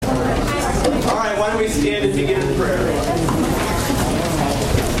why don't we stand and begin in prayer?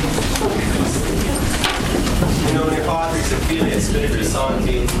 In nomine Patris et Filii et Spiritus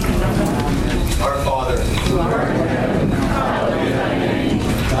Sancti. Our Father, who art in heaven, hallowed be thy name.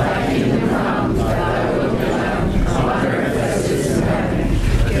 Thy kingdom come, thy will be done, on earth as it is in heaven.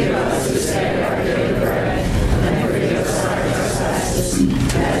 Give us this day our daily bread, and forgive us our trespasses,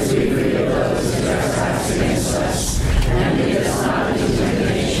 as we forgive those who trespass against us. And lead us not into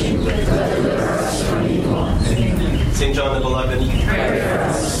temptation, but deliver us from evil. St. John the Beloved, pray for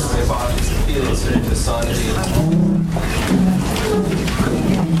us. In Patris et Filii et Spiritus Sancti.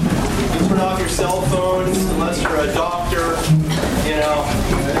 You turn off your cell phones unless you're a doctor,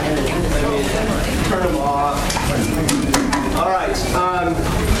 turn them off. All right.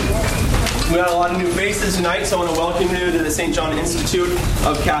 We got a lot of new faces tonight, so I want to welcome you to the St. John Institute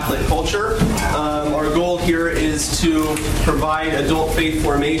of Catholic Culture. Our goal here is to provide adult faith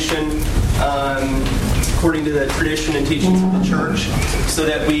formation according to the tradition and teachings of the Church, so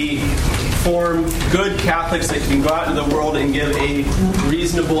that we form good Catholics that can go out into the world and give a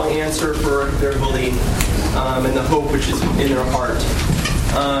reasonable answer for their belief and the hope which is in their heart.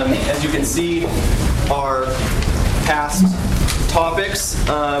 As you can see, our past topics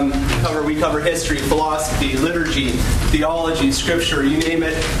we cover history, philosophy, liturgy, theology, scripture, you name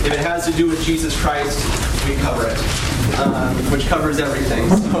it. If it has to do with Jesus Christ, we cover it, which covers everything.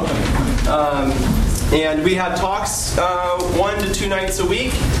 And we have talks 1 to 2 nights a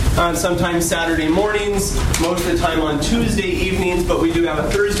week, sometimes Saturday mornings, most of the time on Tuesday evenings, but we do have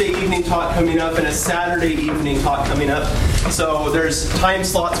a Thursday evening talk coming up and a Saturday evening talk coming up. So there's time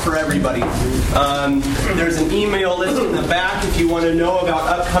slots for everybody. There's an email list in the back if you want to know about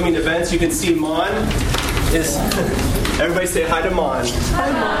upcoming events. You can see Mon is... Everybody say hi to Mon.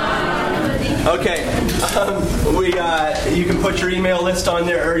 Hi, Mon. Okay. You can put your email list on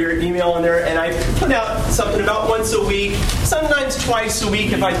there, or your email on there, and I put out something about once a week, sometimes twice a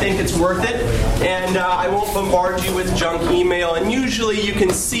week if I think it's worth it. And I won't bombard you with junk email. And usually you can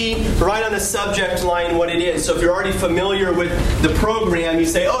see right on the subject line what it is. So if you're already familiar with the program, you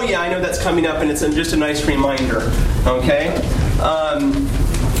say, oh yeah, I know that's coming up, and it's just a nice reminder. Okay?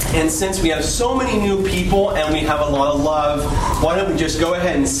 And since we have so many new people and we have a lot of love, why don't we just go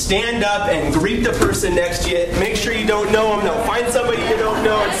ahead and stand up and greet the person next to you. Make sure you don't know them. No, find somebody you don't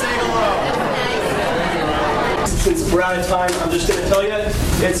know and say hello. Since we're out of time, I'm just going to tell you,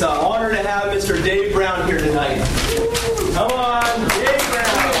 it's an honor to have Mr. Dave Brown here tonight. Come on, Dave Brown.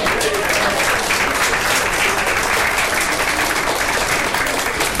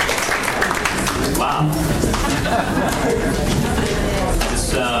 Wow.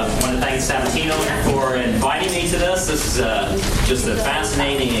 I want to thank Sabatino for inviting me to this. This is just a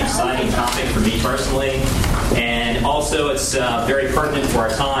fascinating, exciting topic for me personally. And also it's very pertinent for our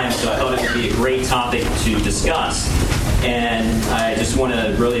time, so I thought it would be a great topic to discuss. And I just want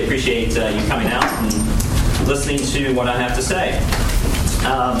to really appreciate you coming out and listening to what I have to say.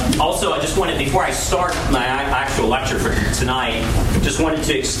 Also, I just wanted, before I start my actual lecture for tonight, just wanted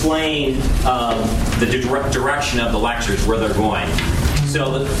to explain the direction of the lectures, where they're going.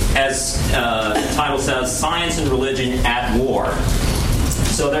 So, as the title says, Science and Religion at War.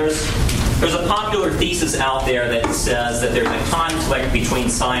 So there's a popular thesis out there that says that there's a conflict between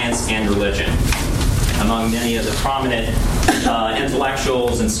science and religion among many of the prominent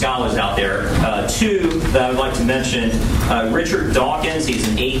intellectuals and scholars out there. Two that I would like to mention, Richard Dawkins, he's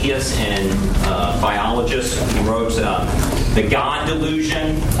an atheist and biologist, who wrote The God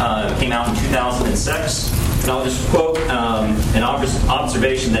Delusion, came out in 2006. And I'll just quote an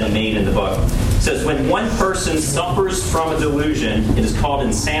observation that he made in the book. It says, when one person suffers from a delusion, it is called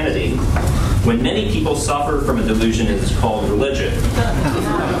insanity. When many people suffer from a delusion, it is called religion.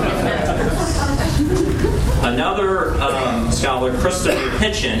 Another scholar, Christopher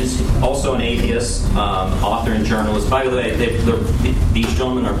Hitchens, also an atheist, author and journalist. By the way, these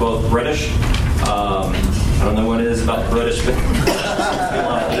gentlemen are both British. I don't know what it is about the British, but there's a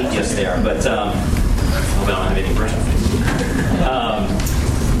lot of atheists there. But I don't have any British.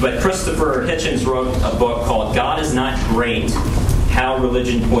 But Christopher Hitchens wrote a book called God is Not Great, How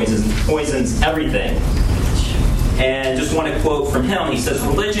Religion Poisons Everything. And just want to quote from him. He says,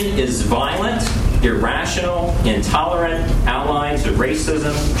 religion is violent, irrational, intolerant, allied to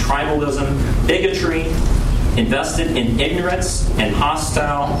racism, tribalism, bigotry, invested in ignorance, and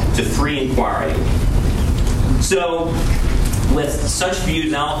hostile to free inquiry. So, with such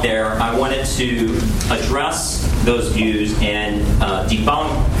views out there, I wanted to address those views and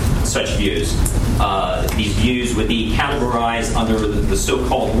debunk such views. These views would be categorized under the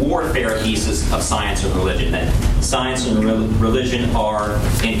so-called warfare thesis of science and religion, that science and religion are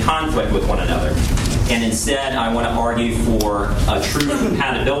in conflict conflict with one another. And instead, I want to argue for a true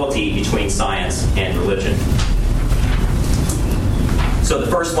compatibility between science and religion. So the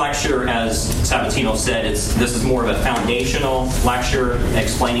first lecture, as Sabatino said, this is more of a foundational lecture,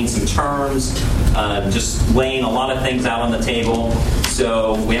 explaining some terms, just laying a lot of things out on the table.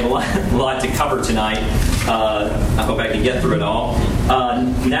 So we have a lot to cover tonight. I hope I can get through it all.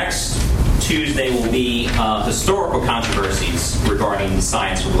 Next Tuesday will be historical controversies regarding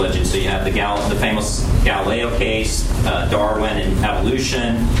science and religion. So you have the famous Galileo case, Darwin and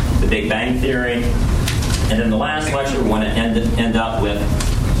evolution, the Big Bang Theory. And then the last lecture, we want to end up with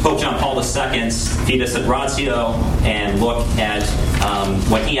Pope John Paul II's Fides et Ratio and look at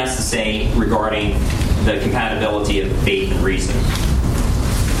what he has to say regarding the compatibility of faith and reason.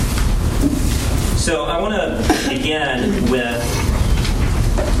 So I want to begin with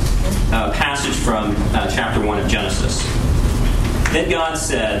a passage from chapter 1 of Genesis. Then God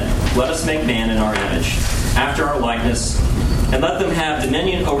said, "Let us make man in our image, after our likeness, and let them have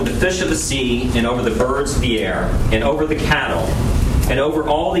dominion over the fish of the sea, and over the birds of the air, and over the cattle, and over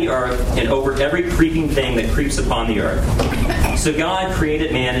all the earth, and over every creeping thing that creeps upon the earth." So God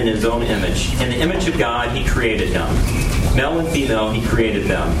created man in his own image. In the image of God he created him. Male and female he created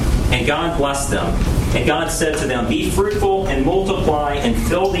them. And God blessed them. And God said to them, "Be fruitful and multiply and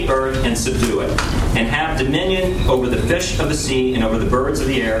fill the earth and subdue it, and have dominion over the fish of the sea, and over the birds of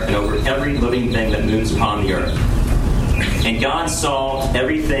the air, and over every living thing that moves upon the earth." And God saw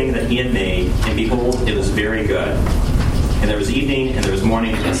everything that he had made, and behold, it was very good. And there was evening, and there was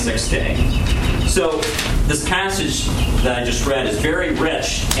morning, the sixth day. So this passage that I just read is very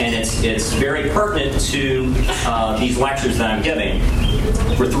rich, and it's very pertinent to these lectures that I'm giving.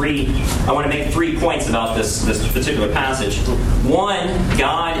 I want to make 3 points about this particular passage. One,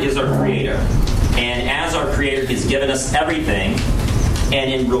 God is our creator. And as our creator, he's given us everything.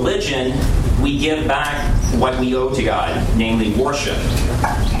 And in religion, we give back what we owe to God, namely worship.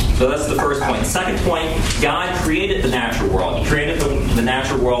 So that's the first point. Second point, God created the natural world. He created the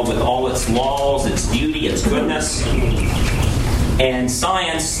natural world with all its laws, its beauty, its goodness. And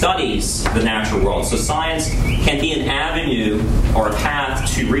science studies the natural world. So science can be an avenue or a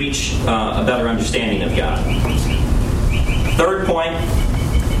path to reach a better understanding of God. Third point,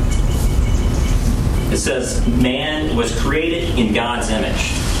 it says man was created in God's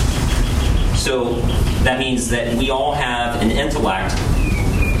image. So that means that we all have an intellect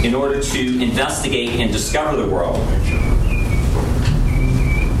in order to investigate and discover the world.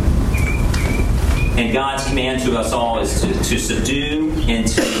 And God's command to us all is to subdue and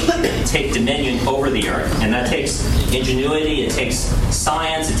to take dominion over the earth. And that takes ingenuity, it takes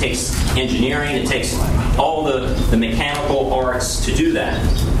science, it takes engineering, it takes all the mechanical arts to do that.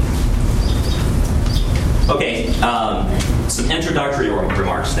 Okay, some introductory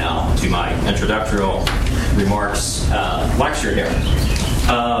remarks now to my introductory remarks lecture here.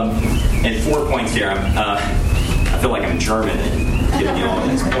 And 4 points here. I feel like I'm German and giving you all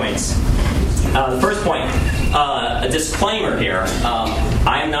these points. The first point, a disclaimer here.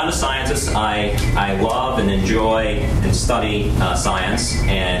 I am not a scientist. I love and enjoy and study science,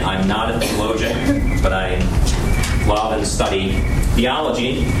 and I'm not a theologian, but I love and study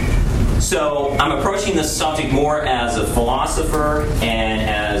theology. So I'm approaching this subject more as a philosopher and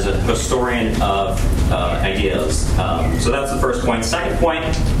as a historian of ideas. So that's the first point. Second point,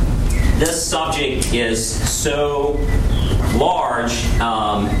 this subject is so large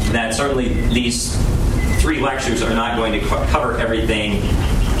that certainly these 3 lectures are not going to cover everything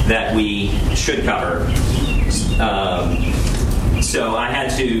that we should cover. So I had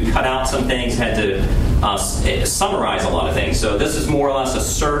to cut out some things, had to summarize a lot of things. So this is more or less a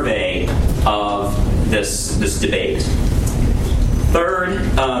survey of this debate.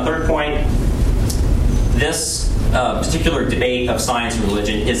 Third point, this particular debate of science and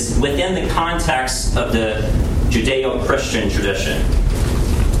religion is within the context of the Judeo-Christian tradition,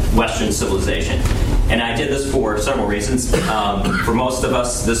 Western civilization. And I did this for several reasons. For most of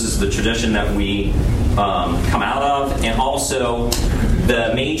us, this is the tradition that we come out of, and also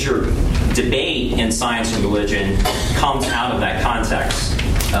the major debate in science and religion comes out of that context.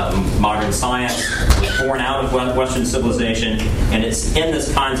 Modern science was born out of Western civilization, and it's in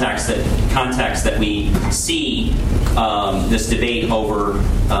this context that we see this debate over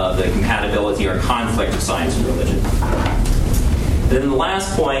the compatibility or conflict of science and religion. And then the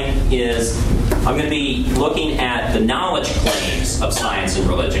last point is I'm going to be looking at the knowledge claims of science and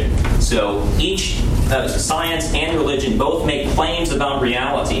religion. So each science and religion both make claims about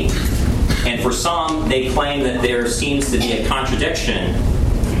reality. And for some, they claim that there seems to be a contradiction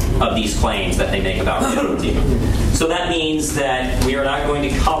of these claims that they make about reality. So that means that we are not going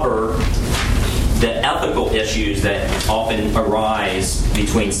to cover the ethical issues that often arise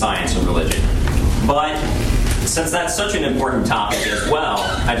between science and religion. But since that's such an important topic as well,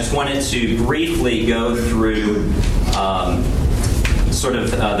 I just wanted to briefly go through sort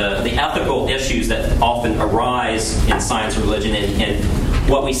of the ethical issues that often arise in science and religion and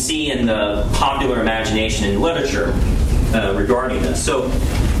what we see in the popular imagination and literature regarding this. So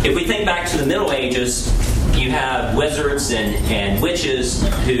if we think back to the Middle Ages, you have wizards and witches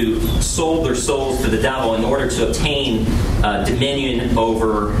who sold their souls to the devil in order to obtain dominion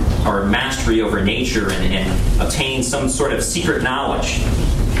over or mastery over nature and obtain some sort of secret knowledge.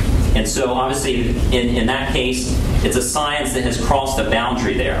 And so obviously in that case, it's a science that has crossed a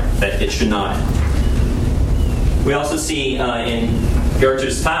boundary there that it should not. We also see in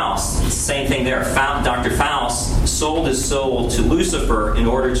Goethe's Faust, same thing there. Dr. Faust sold his soul to Lucifer in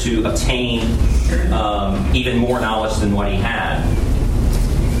order to obtain even more knowledge than what he had.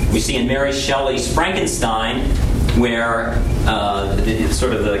 We see in Mary Shelley's Frankenstein, where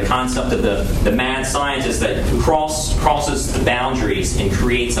sort of the concept of the mad scientist that crosses the boundaries and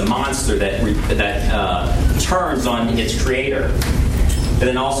creates a monster that turns on its creator. And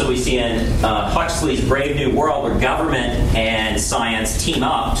then also we see in Huxley's Brave New World where government and science team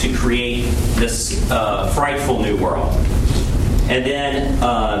up to create this frightful new world. And then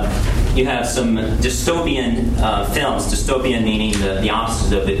you have some dystopian films, dystopian meaning the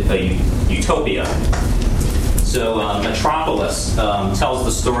opposite of a utopia. So Metropolis tells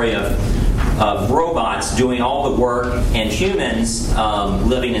the story of robots doing all the work and humans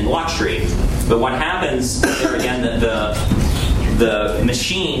living in luxury. But what happens there again, the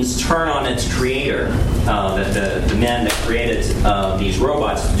machines turn on its creator, the men that created these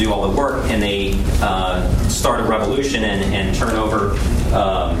robots to do all the work, and they start a revolution and turn over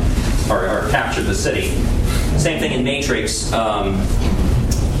or capture the city. Same thing in Matrix,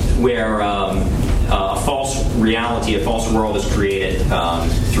 where a false reality, a false world is created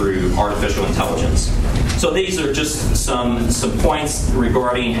through artificial intelligence. So these are just some points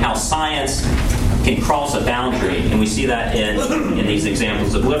regarding how science can cross a boundary, and we see that in these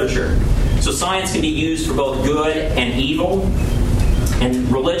examples of literature. So science can be used for both good and evil, and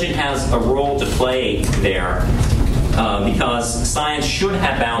religion has a role to play there because science should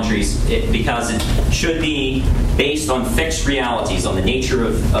have boundaries because it should be based on fixed realities, on the nature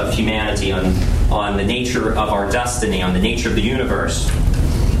of humanity, on the nature of our destiny, on the nature of the universe.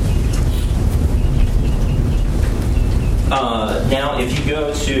 Now, if you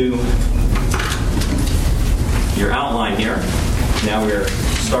go to your outline here, now we're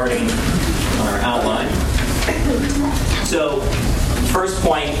starting on our outline. So, first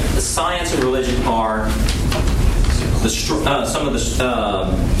point, science and religion are some of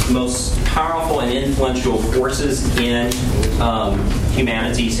the most powerful and influential forces in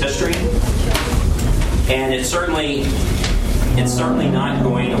humanity's history, and it's certainly not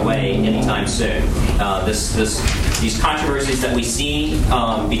going away anytime soon. These controversies that we see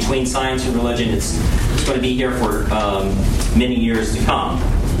between science and religion, it's going to be here for many years to come.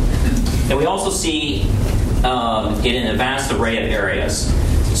 And we also see it in a vast array of areas.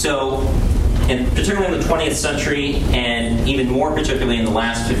 So, and particularly in the 20th century, and even more particularly in the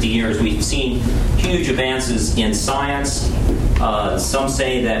last 50 years, we've seen huge advances in science. Some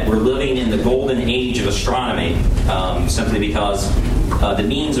say that we're living in the golden age of astronomy, simply because the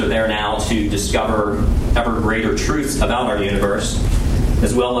means are there now to discover ever greater truths about our universe,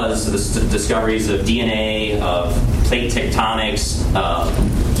 as well as the discoveries of DNA, of plate tectonics,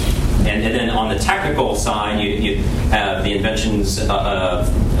 and then on the technical side, you have the inventions of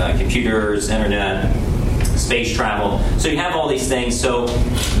computers, internet, space travel. So you have all these things. So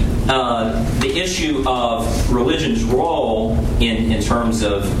the issue of religion's role in terms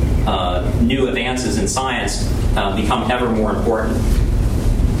of new advances in science become ever more important.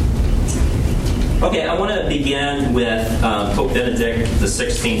 Okay, I want to begin with Pope Benedict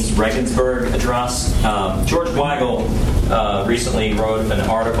XVI's Regensburg address. George Weigel recently wrote an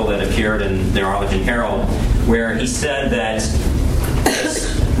article that appeared in the Arlington Herald where he said that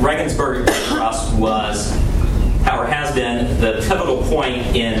this Regensburg address was, or has been, the pivotal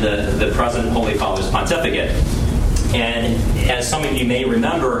point in the present Holy Father's pontificate. And as some of you may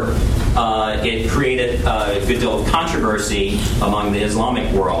remember, it created a good deal of controversy among the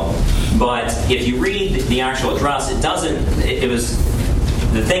Islamic world. But if you read the actual address, it was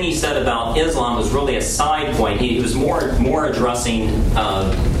the thing he said about Islam was really a side point. He was more addressing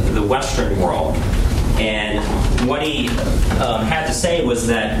the Western world. And what he had to say was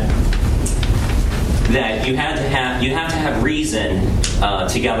that that you have to have reason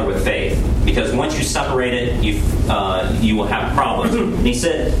together with faith, because once you separate it, you will have problems. And he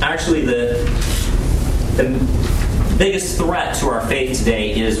said, actually, the biggest threat to our faith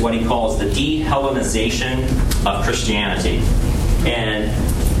today is what he calls the de-Hellenization of Christianity. And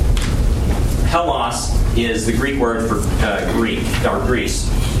Hellas is the Greek word for Greece.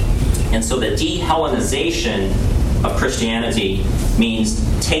 And so the de-Hellenization of Christianity means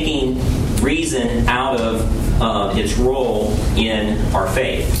taking reason out of its role in our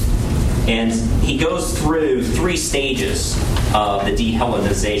faith. And he goes through 3 stages of the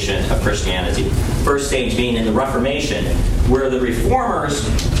de-Hellenization of Christianity. First stage being in the Reformation, where the Reformers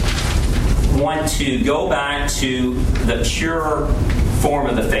want to go back to the pure form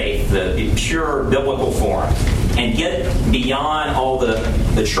of the faith, the pure biblical form, and get beyond all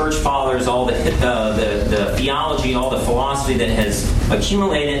the church fathers, all the theology, all the philosophy that has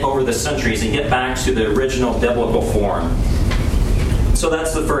accumulated over the centuries, and get back to the original biblical form. So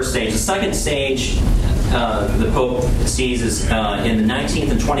that's the first stage. The second stage the Pope sees is in the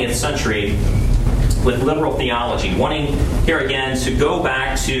 19th and 20th century with liberal theology, wanting here again to go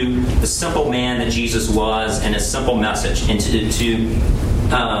back to the simple man that Jesus was and his simple message, and to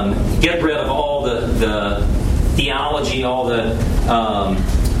get rid of all the theology, all the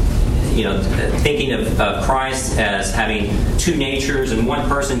thinking of Christ as having 2 natures and 1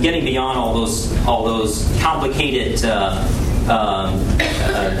 person, getting beyond all those complicated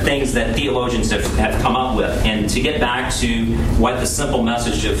things that theologians have come up with, and to get back to what the simple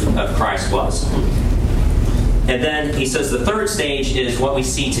message of Christ was. And then he says the third stage is what we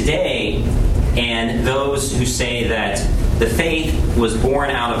see today, and those who say that the faith was born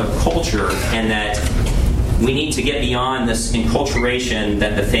out of a culture, and that we need to get beyond this enculturation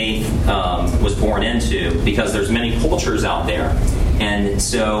that the faith was born into, because there's many cultures out there. And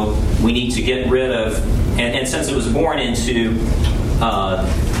so we need to get rid of, and since it was born into,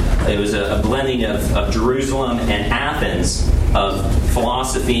 it was a blending of Jerusalem and Athens, of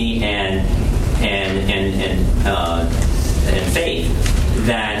philosophy and faith,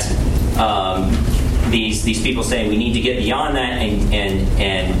 that these people say we need to get beyond that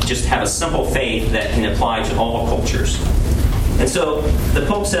and just have a simple faith that can apply to all cultures. And so the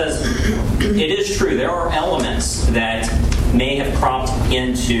Pope says it is true, there are elements that may have cropped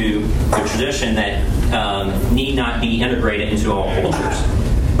into the tradition that need not be integrated into all cultures.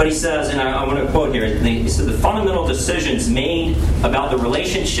 But he says, and I want to quote here, he said, the fundamental decisions made about the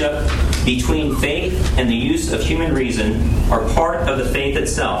relationship between faith and the use of human reason are part of the faith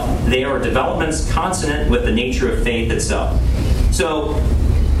itself. They are developments consonant with the nature of faith itself. So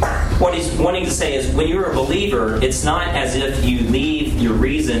what he's wanting to say is, when you're a believer, it's not as if you leave your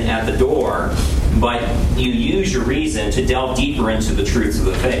reason at the door, but you use your reason to delve deeper into the truths of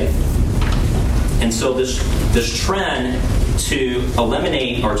the faith. And so this trend to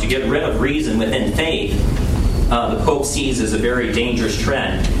eliminate or to get rid of reason within faith, the Pope sees as a very dangerous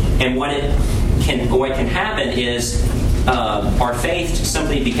trend. And what can happen is our faith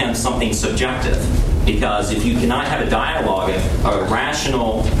simply becomes something subjective. Because if you cannot have a dialogue, a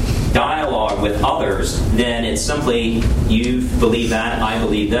rational dialogue with others, then it's simply you believe that, I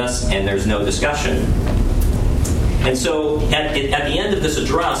believe this, and there's no discussion. And so at the end of this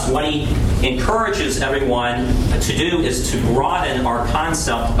address, what he encourages everyone to do is to broaden our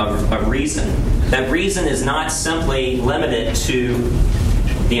concept of reason. That reason is not simply limited to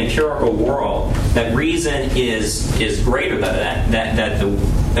the empirical world. That reason is greater than that. That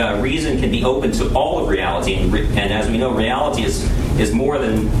the reason can be open to all of reality. And as we know, reality is more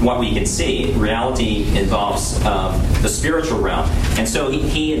than what we can see. Reality involves the spiritual realm. And so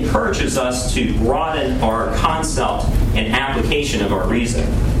he encourages us to broaden our concept and application of our reason.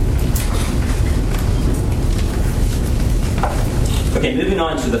 Okay, moving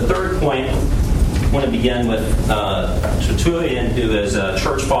on to the third point. I want to begin with Tertullian, who is a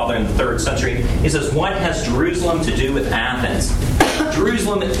church father in the 3rd century. He says, what has Jerusalem to do with Athens?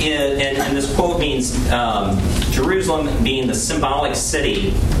 Jerusalem, and this quote means Jerusalem being the symbolic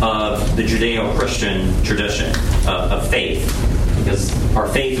city of the Judeo-Christian tradition of faith, because our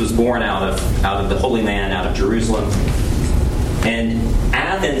faith was born out of the Holy Land, out of Jerusalem. And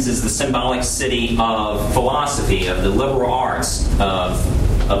Athens is the symbolic city of philosophy, of the liberal arts, of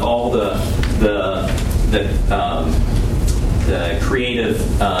all the creative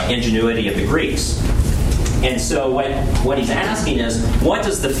ingenuity of the Greeks. And so what he's asking is, what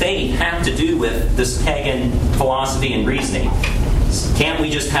does the faith have to do with this pagan philosophy and reasoning? Can't we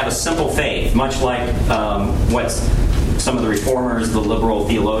just have a simple faith, much like what some of the reformers, the liberal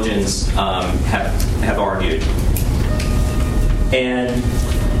theologians have argued? And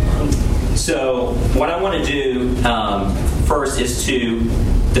So what I want to do first is to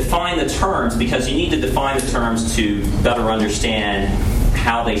define the terms, because you need to define the terms to better understand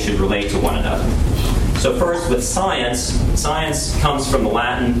how they should relate to one another. So first, with science, science comes from the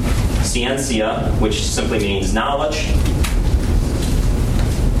Latin scientia, which simply means knowledge.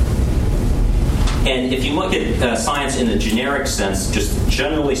 And if you look at science in the generic sense, just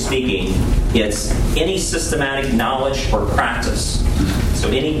generally speaking, it's any systematic knowledge or practice. So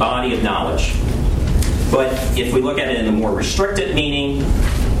any body of knowledge. But if we look at it in a more restricted meaning,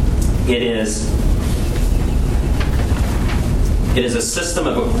 it is a system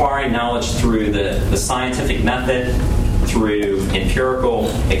of acquiring knowledge through the scientific method, through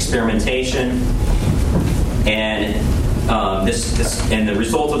empirical experimentation, and and the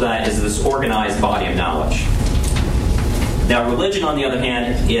result of that is this organized body of knowledge. Now, religion, on the other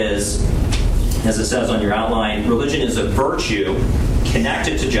hand, is, as it says on your outline, religion is a virtue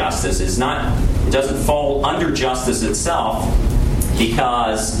connected to justice. It doesn't fall under justice itself,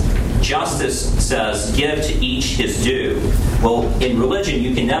 because justice says, give to each his due. Well, in religion,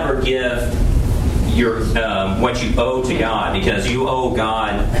 you can never give your what you owe to God, because you owe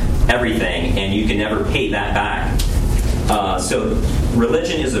God everything, and you can never pay that back. So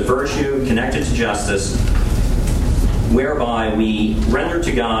religion is a virtue connected to justice, whereby we render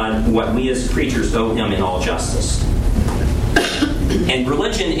to God what we as creatures owe him in all justice. And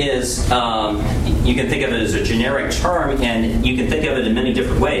religion is, you can think of it as a generic term, and you can think of it in many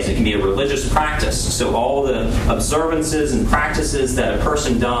different ways. It can be a religious practice. So all the observances and practices that a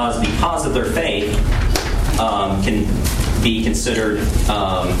person does because of their faith can be considered,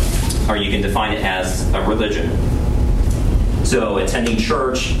 or you can define it as a religion. So attending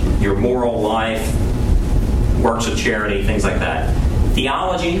church, your moral life, works of charity, things like that.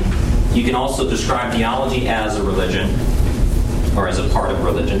 Theology, you can also describe theology as a religion, or as a part of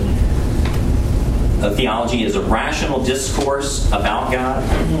religion. Theology is a rational discourse about God.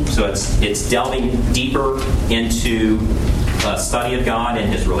 So it's delving deeper into a study of God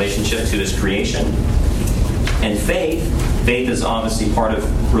and his relationship to his creation. And faith is obviously part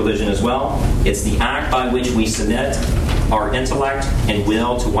of religion as well. It's the act by which we submit our intellect and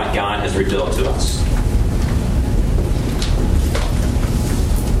will to what God has revealed to us.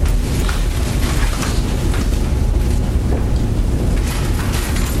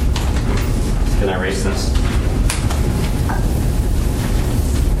 Can I erase this?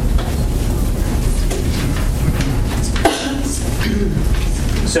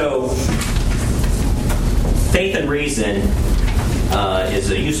 So, faith and reason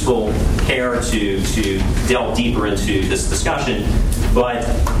is a useful pair to delve deeper into this discussion, but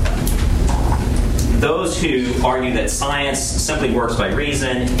those who argue that science simply works by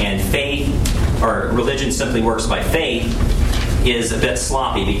reason and faith, or religion simply works by faith, is a bit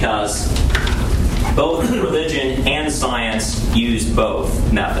sloppy, because both religion and science use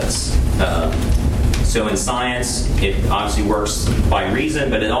both methods. So in science, it obviously works by reason,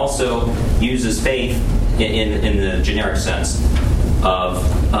 but it also uses faith in the generic sense of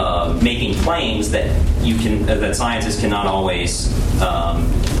making claims that that scientists cannot always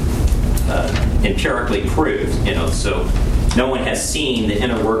empirically prove. So no one has seen the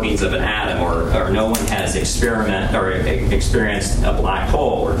inner workings of an atom, or no one has experienced a black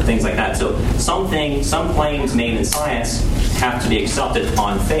hole, or things like that. So some claims made in science have to be accepted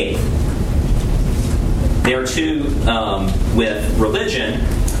on faith. There too, with religion,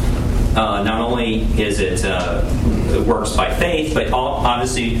 not only is it works by faith, but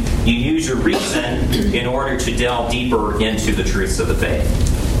obviously you use your reason in order to delve deeper into the truths of the faith.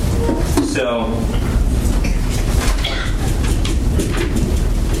 So,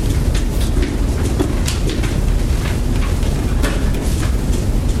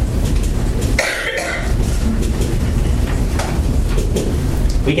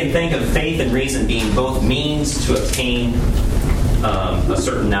 we can think of faith and reason being both means to obtain a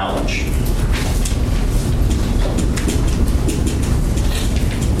certain knowledge.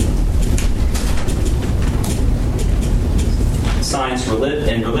 Science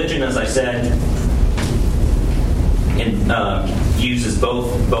and religion, as I said, uses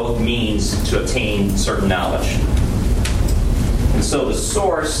both means to obtain certain knowledge. And so the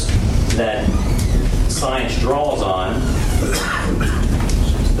source that science draws on,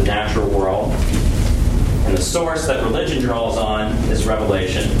 the natural world, and the source that religion draws on is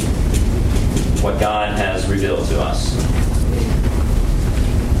revelation, what God has revealed to us.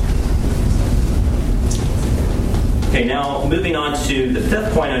 Okay, now moving on to the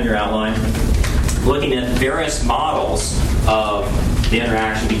fifth point on your outline, looking at various models of the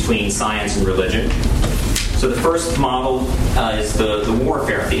interaction between science and religion. So the first model is the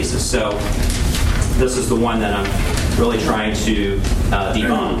warfare thesis. So this is the one that I'm really trying to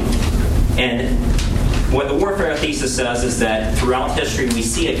debunk. And what the warfare thesis says is that throughout history we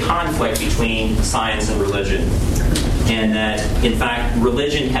see a conflict between science and religion. And that, in fact,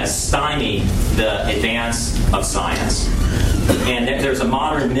 religion has stymied the advance of science. And there's a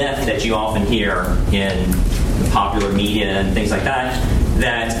modern myth that you often hear in popular media and things like that,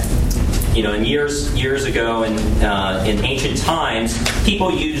 that in years ago in ancient times,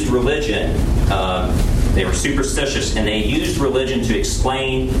 people used religion. They were superstitious, and they used religion to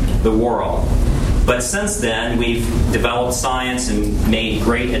explain the world. But since then, we've developed science and made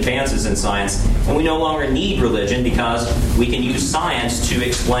great advances in science, and we no longer need religion because we can use science to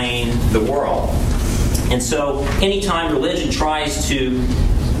explain the world. And so anytime religion tries to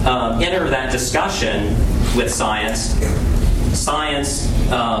enter that discussion with science, science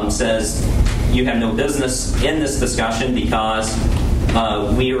says you have no business in this discussion because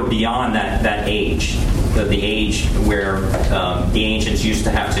we are beyond that age. The age where the ancients used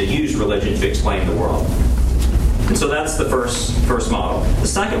to have to use religion to explain the world. And so that's the first model. The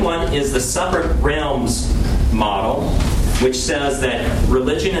second one is the separate realms model, which says that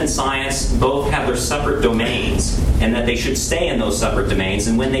religion and science both have their separate domains and that they should stay in those separate domains.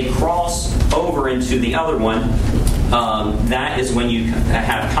 And when they cross over into the other one, that is when you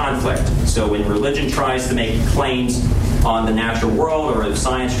have conflict. So when religion tries to make claims on the natural world, or if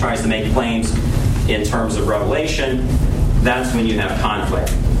science tries to make claims in terms of revelation, that's when you have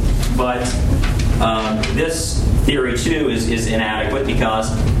conflict. But this theory, too, is inadequate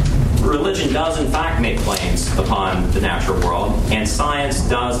because religion does, in fact, make claims upon the natural world, and science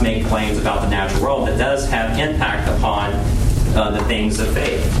does make claims about the natural world that does have impact upon the things of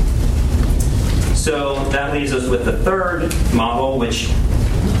faith. So that leaves us with the third model, which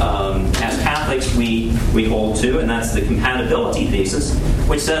as Catholics we hold to, and that's the compatibility thesis,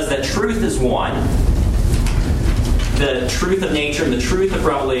 which says that truth is one. The truth of nature and the truth of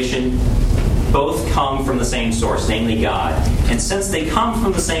revelation both come from the same source, namely God. And since they come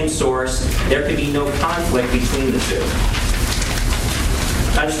from the same source, there can be no conflict between the two.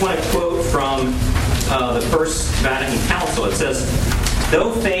 I just want to quote from the First Vatican Council. It says,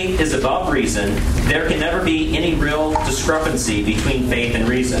 "Though faith is above reason, there can never be any real discrepancy between faith and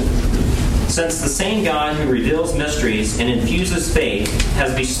reason. Since the same God who reveals mysteries and infuses faith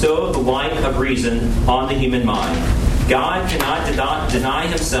has bestowed the light of reason on the human mind, God cannot deny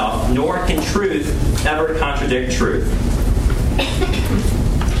himself, nor can truth ever contradict truth."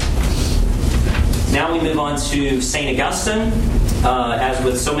 Now we move on to St. Augustine. As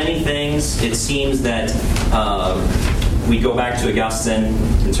with so many things, it seems that we go back to Augustine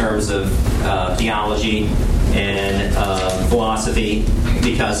in terms of theology and philosophy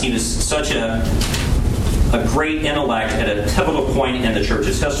because he was such a great intellect at a pivotal point in the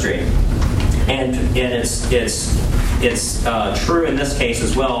Church's history. And it's true in this case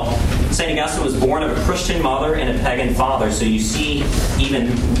as well. St. Augustine was born of a Christian mother and a pagan father, so you see even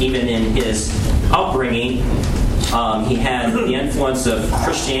in his upbringing, he had the influence of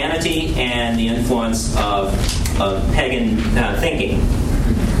Christianity and the influence of pagan thinking.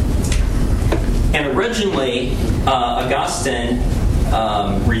 And originally, Augustine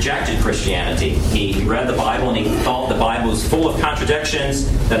rejected Christianity. He read the Bible and he thought the Bible was full of contradictions,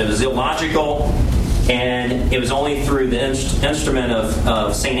 that it was illogical, and it was only through the instrument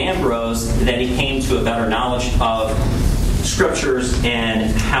of St. Ambrose that he came to a better knowledge of Scriptures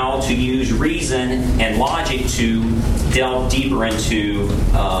and how to use reason and logic to delve deeper into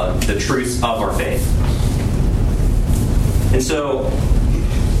the truths of our faith. And so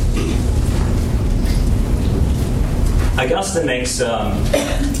Augustine makes I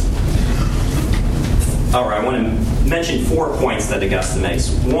want to mention 4 points that Augustine makes.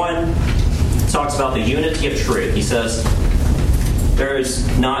 One, talks about the unity of truth. He says there is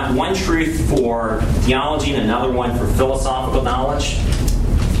not one truth for theology and another one for philosophical knowledge,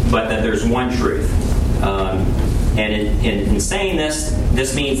 but that there's one truth. And in saying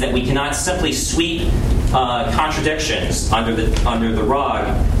this means that we cannot simply sweep contradictions under the rug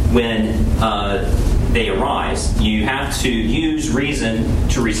when they arise. You have to use reason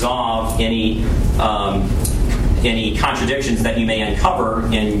to resolve any contradictions that you may uncover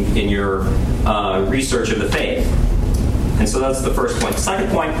in your research of the faith. And so that's the first point. The second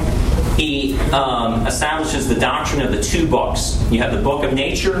point, he establishes the doctrine of the 2 books. You have the book of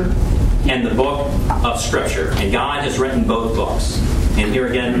nature and the book of Scripture. And God has written both books. And here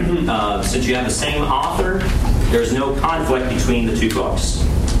again, since you have the same author, there's no conflict between the 2 books.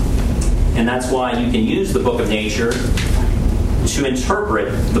 And that's why you can use the book of nature to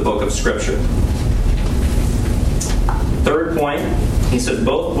interpret the book of Scripture. Third point, he says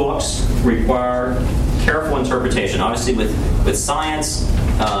both books require careful interpretation. Obviously, with science,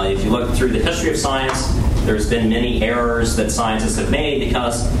 if you look through the history of science, there's been many errors that scientists have made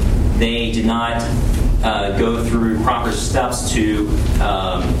because they did not go through proper steps to,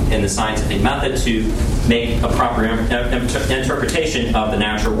 in the scientific method, to make a proper interpretation of the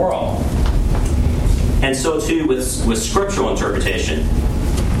natural world. And so too with scriptural interpretation.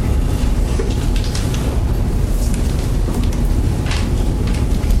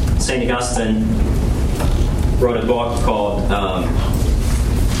 St. Augustine wrote a book called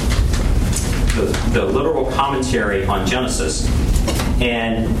the Literal Commentary on Genesis,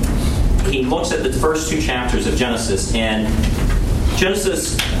 and he looks at the first two chapters of Genesis. And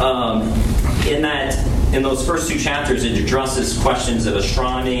Genesis, in those first two chapters, it addresses questions of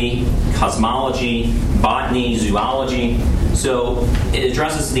astronomy, cosmology, botany, zoology. So it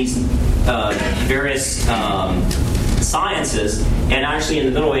addresses these various sciences. And actually, in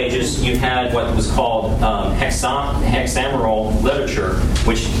the Middle Ages, you had what was called hexameral literature,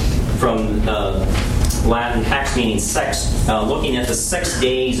 which from Latin hex meaning six, looking at the 6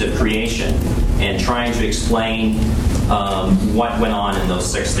 days of creation and trying to explain what went on in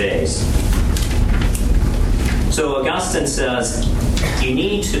those 6 days. So Augustine says you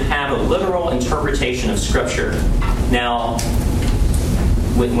need to have a literal interpretation of Scripture. Now,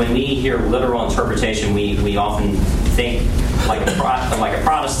 when we hear literal interpretation, we often think like a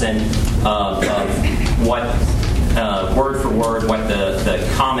Protestant of what word for word what the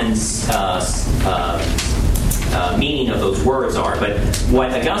common meaning of those words are. But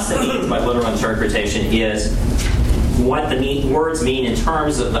what Augustine means by literal interpretation is what the words mean in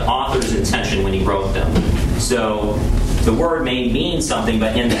terms of the author's intention when he wrote them. So the word may mean something,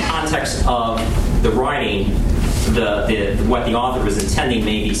 but in the context of the writing, what the author was intending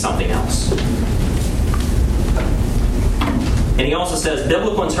may be something else. And he also says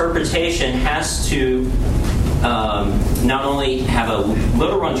biblical interpretation has to not only have a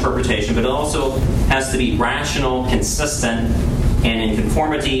literal interpretation, but it also has to be rational, consistent, and in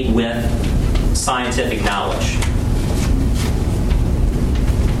conformity with scientific knowledge.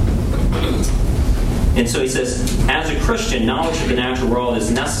 And so he says, as a Christian, knowledge of the natural world is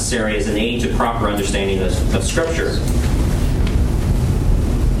necessary as an aid to proper understanding of Scripture.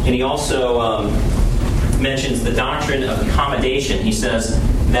 And he also mentions the doctrine of accommodation. He says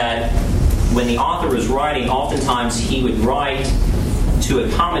that when the author was writing, oftentimes he would write to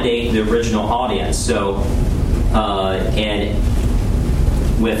accommodate the original audience. So, and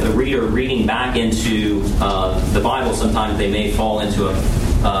with a reader reading back into the Bible, sometimes they may fall into a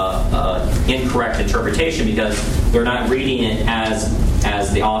incorrect interpretation because they're not reading it as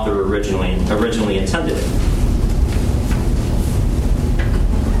the author originally intended it.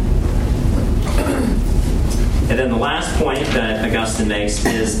 And then the last point that Augustine makes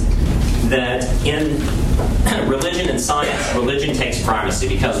is that in religion and science, religion takes primacy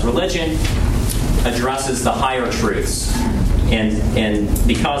because religion addresses the higher truths. And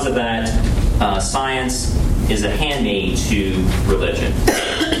because of that, science is a handmaid to religion.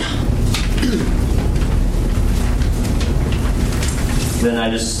 Then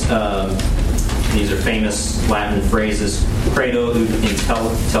I just, these are famous Latin phrases, credo ut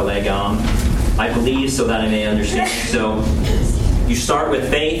intellegam. I believe so that I may understand. So you start with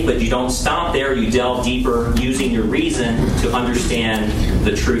faith, but you don't stop there. You delve deeper using your reason to understand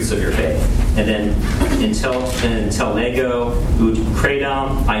the truths of your faith. And then intellego ut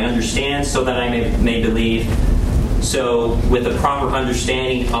credam, I understand so that I may believe. So with a proper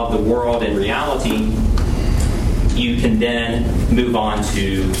understanding of the world and reality, you can then move on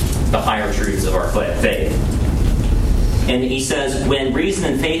to the higher truths of our faith. And he says when reason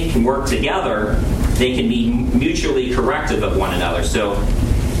and faith can work together, they can be mutually corrective of one another. So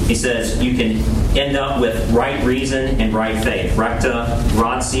he says you can end up with right reason and right faith. Recta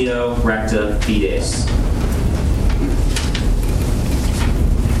ratio, recta fides.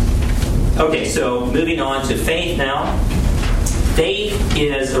 Okay, so moving on to faith now. Faith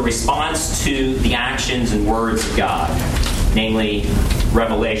is a response to the actions and words of God, namely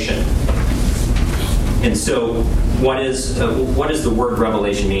revelation. And so what does the word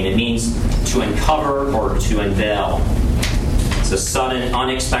revelation mean? It means to uncover or to unveil. It's a sudden,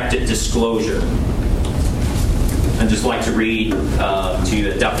 unexpected disclosure. I'd just like to read to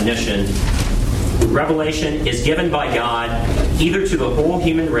you a definition. Revelation is given by God either to the whole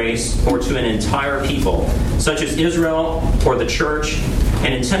human race or to an entire people, such as Israel or the church,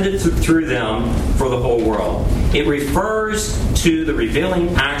 and intended through them for the whole world. It refers to the revealing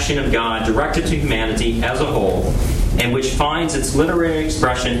action of God directed to humanity as a whole, and which finds its literary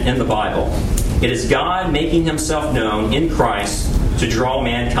expression in the Bible. It is God making himself known in Christ to draw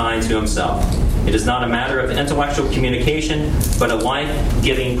mankind to himself. It is not a matter of intellectual communication, but a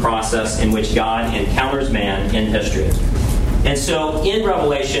life-giving process in which God encounters man in history. And so in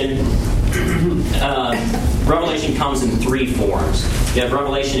Revelation, Revelation comes in three forms. You have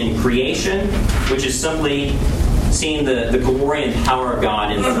revelation in creation, which is simply seeing the glory and power of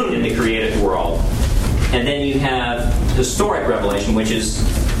God in the created world. And then you have historic revelation, which is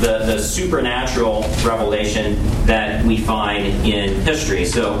the supernatural revelation that we find in history.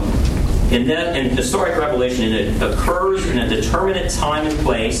 So in historic revelation, it occurs in a determinate time and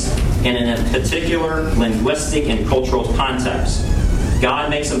place and in a particular linguistic and cultural context. God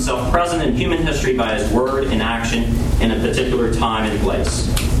makes himself present in human history by his word and action in a particular time and place.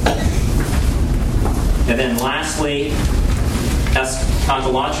 And then lastly,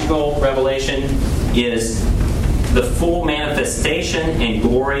 eschatological revelation is the full manifestation and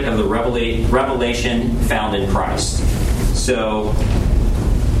glory of the revelation found in Christ. So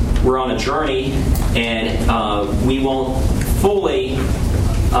we're on a journey, and we won't fully,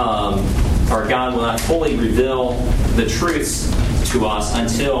 or God will not fully reveal the truths to us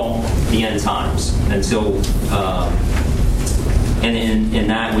until the end times. And in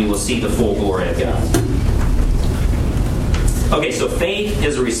that we will see the full glory of God. Okay, so faith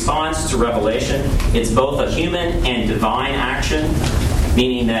is a response to revelation. It's both a human and divine action,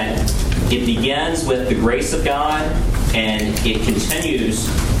 meaning that it begins with the grace of God and it continues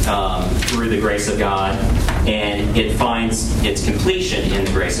through the grace of God, and it finds its completion in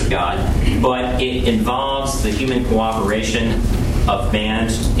the grace of God. But it involves the human cooperation of man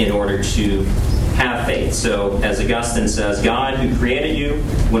in order to have faith. So, as Augustine says, God who created you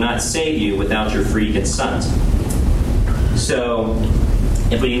will not save you without your free consent. So,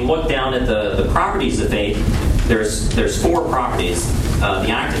 if we look down at the properties of faith, there's four properties. The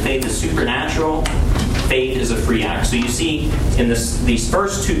act of faith is supernatural. Faith is a free act. So you see in these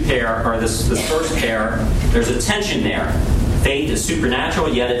first two pair, or this first pair, there's a tension there. Faith is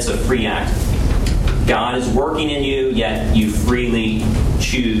supernatural, yet it's a free act. God is working in you, yet you freely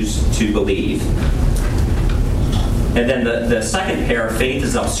choose to believe. And then the second pair, faith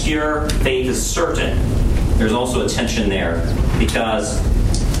is obscure, faith is certain. There's also a tension there, because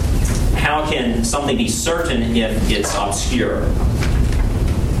how can something be certain if it's obscure?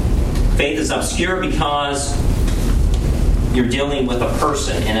 Faith is obscure because you're dealing with a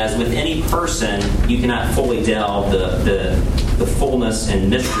person, and as with any person, you cannot fully delve the fullness and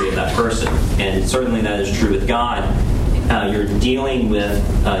mystery of that person. And certainly that is true with God. You're dealing with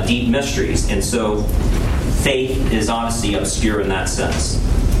deep mysteries, and so faith is obviously obscure in that sense.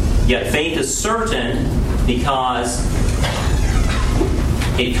 Yet faith is certain because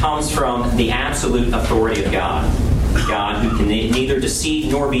it comes from the absolute authority of God. God who can neither deceive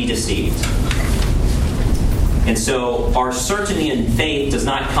nor be deceived. And so our certainty in faith does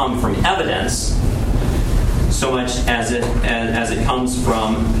not come from evidence so much as it comes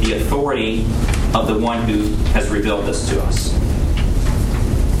from the authority of the one who has revealed this to us.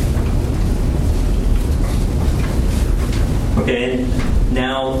 Okay,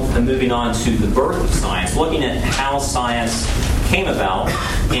 now I'm moving on to the birth of science, looking at how science came about,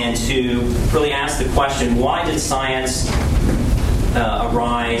 and to really ask the question, why did science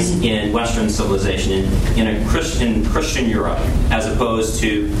arise in Western civilization, in Christian Europe, as opposed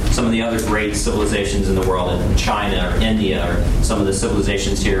to some of the other great civilizations in the world, in China or India, or some of the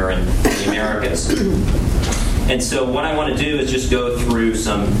civilizations here in the Americas? And so what I want to do is just go through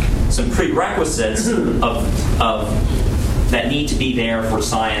some prerequisites of that need to be there for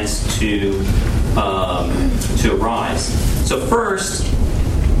science to arise. So first,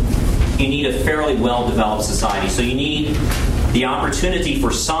 you need a fairly well-developed society. So you need the opportunity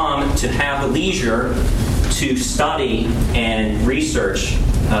for some to have the leisure to study and research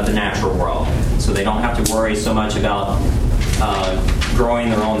the natural world. So they don't have to worry so much about growing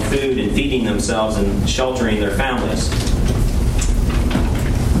their own food and feeding themselves and sheltering their families.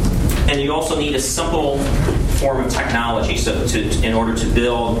 And you also need a simple form of technology in order to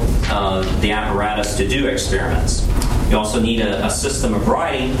build the apparatus to do experiments. You also need a system of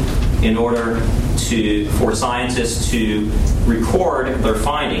writing in order for scientists to record their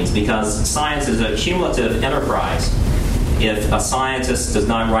findings, because science is a cumulative enterprise. If a scientist does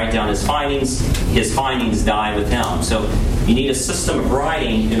not write down his findings die with him. So you need a system of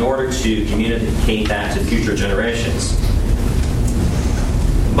writing in order to communicate that to future generations.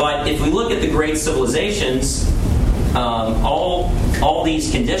 But if we look at the great civilizations, all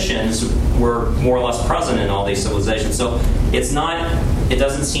these conditions were more or less present in all these civilizations. So it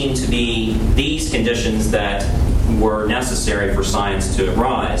doesn't seem to be these conditions that were necessary for science to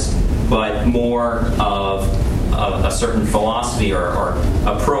arise, but more of a certain philosophy or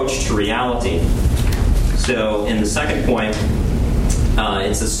approach to reality. So in the second point,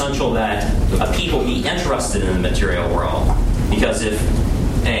 it's essential that a people be interested in the material world, because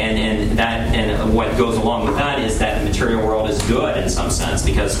and what goes along with that is that the material world is good in some sense,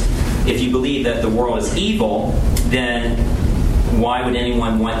 because if you believe that the world is evil, then why would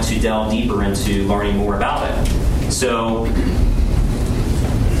anyone want to delve deeper into learning more about it? So,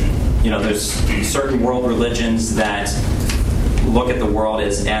 there's certain world religions that look at the world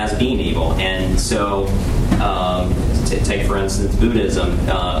as being evil, and so take for instance Buddhism,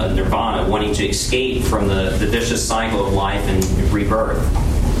 Nirvana, wanting to escape from the vicious cycle of life and rebirth.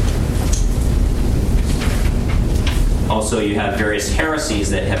 Also, you have various heresies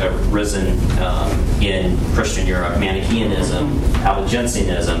that have arisen in Christian Europe: Manichaeanism,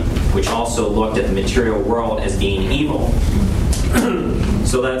 Albigensianism, which also looked at the material world as being evil.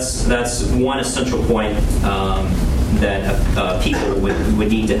 So that's one essential point that people would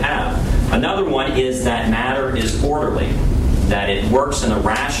need to have. Another one is that matter is orderly, that it works in a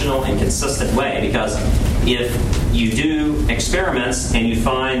rational and consistent way, because if you do experiments and you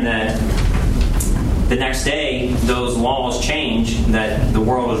find that the next day those laws change, that the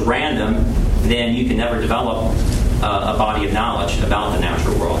world is random, then you can never develop a body of knowledge about the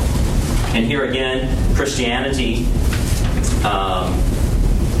natural world. And here again, Christianity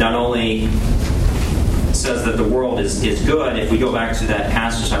not only says that the world is good. If we go back to that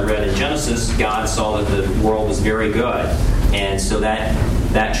passage I read in Genesis, God saw that the world was very good. And so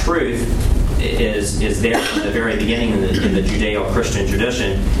that truth is there from the very beginning in the Judeo-Christian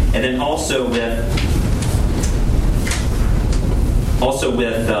tradition. And then also with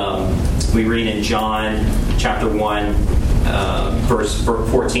we read in John chapter 1, verse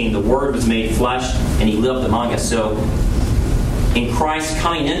 14, the Word was made flesh and He lived among us. So in Christ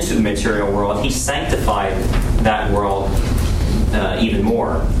coming into the material world, He sanctified that world even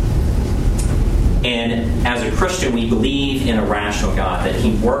more. And as a Christian, we believe in a rational God, that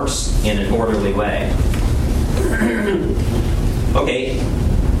He works in an orderly way. Okay,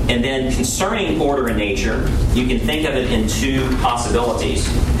 and then concerning order in nature, you can think of it in two possibilities.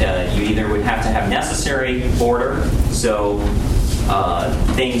 You either would have to have necessary order, so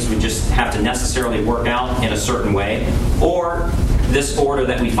things would just have to necessarily work out in a certain way, or this order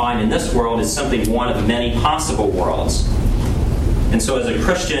that we find in this world is simply one of many possible worlds. And so as a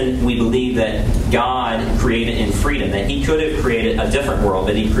Christian, we believe that God created in freedom, that He could have created a different world,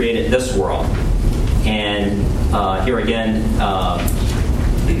 but He created this world. And here again,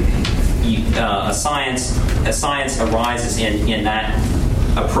 a science arises in that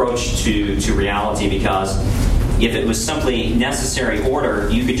approach to reality, because if it was simply necessary order,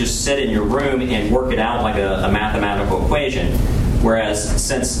 you could just sit in your room and work it out like a mathematical equation. Whereas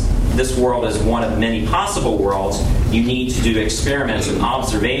since this world is one of many possible worlds, you need to do experiments and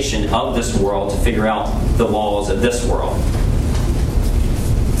observation of this world to figure out the laws of this world.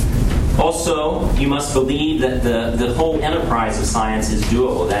 Also, you must believe that the whole enterprise of science is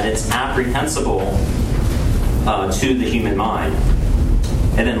doable, that it's apprehensible to the human mind.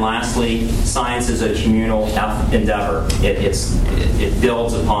 And then lastly, science is a communal endeavor. It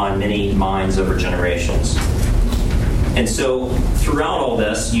builds upon many minds over generations. And so throughout all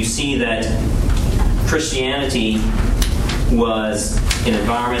this, you see that Christianity was an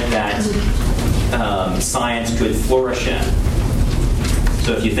environment that science could flourish in.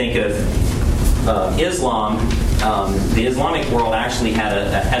 So if you think of Islam, the Islamic world actually had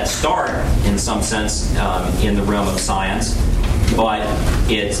a head start in some sense in the realm of science, but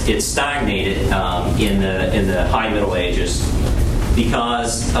it stagnated in the High Middle Ages,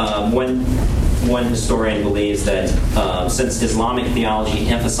 because one historian believes that since Islamic theology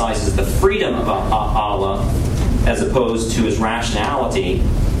emphasizes the freedom of Allah as opposed to His rationality,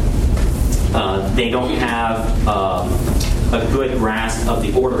 they don't have a good grasp of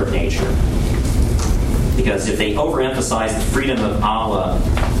the order of nature. Because if they overemphasize the freedom of Allah,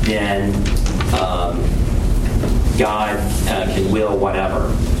 then God can will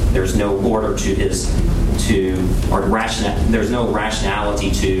whatever. There's no order to there's no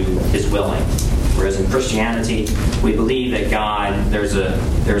rationality to His willing. Whereas in Christianity, we believe that God, there's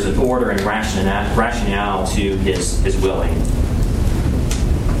an order and rationale to His willing.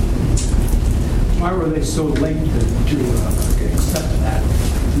 Why were they so late to accept that?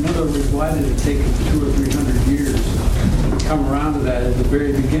 In other words, why did it take them 200 or 300 years to come around to that at the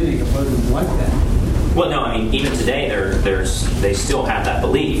very beginning? It wasn't like that. Well, no, I mean, even today, they still have that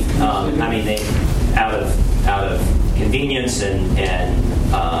belief. I mean, they out of convenience and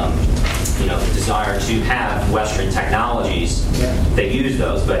the desire to have Western technologies, they use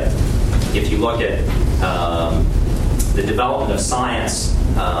those. But if you look at the development of science,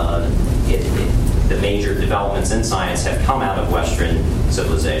 the major developments in science have come out of Western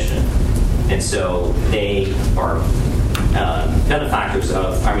civilization. And so they are benefactors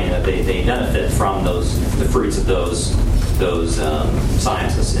of, they benefit from the fruits of those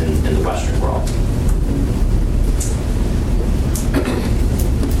sciences in the Western world.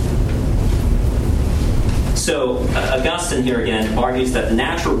 So Augustine here again argues that the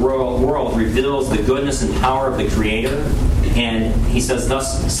natural world reveals the goodness and power of the Creator, and he says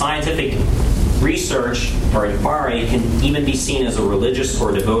thus scientific research or inquiry can even be seen as a religious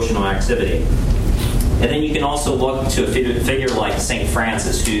or devotional activity. And then you can also look to a figure like St.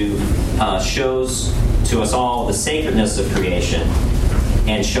 Francis, who shows to us all the sacredness of creation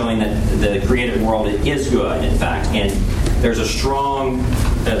and showing that the created world is good, in fact. And there's a strong,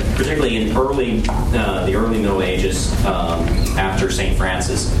 particularly in the early Middle Ages, after St.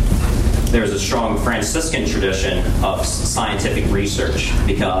 Francis, there's a strong Franciscan tradition of scientific research,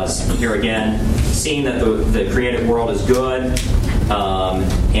 because here again, seeing that the created world is good,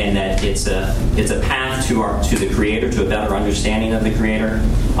 and that it's a path to the Creator, to a better understanding of the Creator.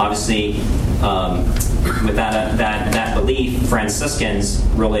 Obviously, with that belief, Franciscans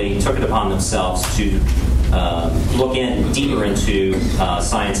really took it upon themselves to look deeper into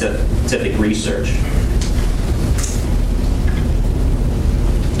scientific research.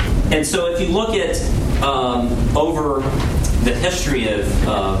 And so if you look at over the history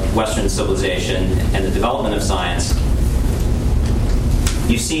of Western civilization and the development of science,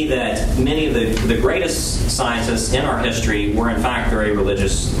 you see that many of the greatest scientists in our history were in fact very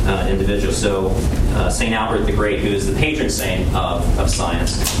religious individuals. So St. Albert the Great, who is the patron saint of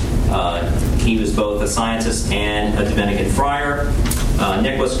science, he was both a scientist and a Dominican friar.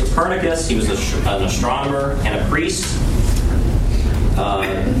 Nicholas Copernicus, he was an astronomer and a priest.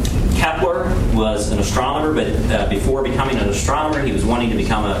 Kepler was an astronomer, but before becoming an astronomer, he was wanting to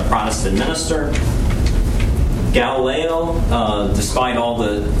become a Protestant minister. Galileo, despite all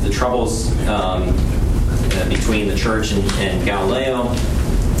the troubles between the church and Galileo,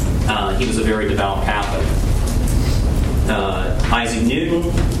 he was a very devout Catholic. Isaac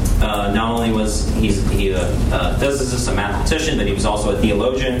Newton, not only was he a physicist, a mathematician, but he was also a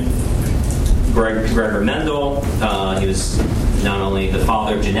theologian. Gregor Mendel, he was not only the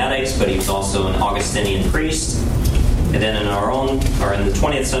father of genetics, but he was also an Augustinian priest. And then in the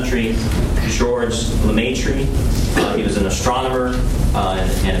 20th century, Georges Lemaitre, he was an astronomer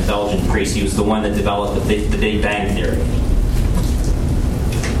and a Belgian priest. He was the one that developed the Big Bang Theory.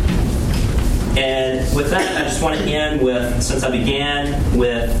 And with that, I just want to end with, since I began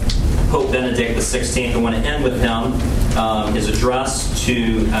with Pope Benedict XVI, I want to end with him, his address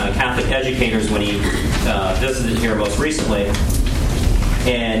to Catholic educators when he visited here most recently.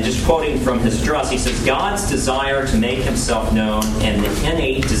 And just quoting from his address, he says, "God's desire to make himself known and the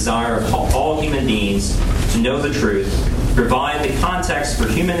innate desire of all human beings to know the truth provide the context for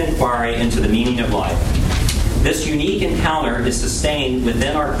human inquiry into the meaning of life. This unique encounter is sustained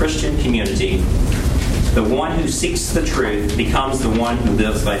within our Christian community. The one who seeks the truth becomes the one who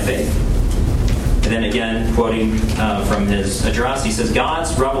lives by faith." And then again, quoting from his address, he says,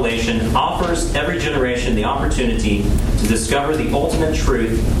 "God's revelation offers every generation the opportunity to discover the ultimate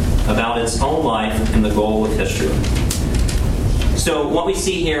truth about its own life and the goal of history." So what we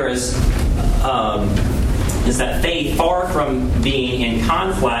see here is that faith, far from being in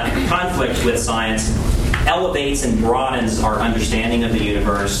conflict with science, elevates and broadens our understanding of the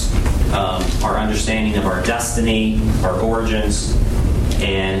universe, our understanding of our destiny, our origins,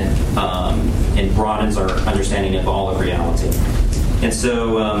 and broadens our understanding of all of reality. And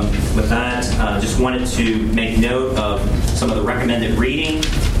so with that, just wanted to make note of some of the recommended reading.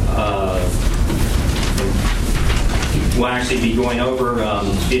 We'll actually be going over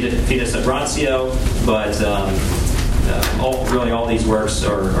Fides et Ratio, but all these works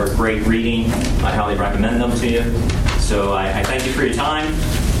are great reading. I highly recommend them to you. So I thank you for your time.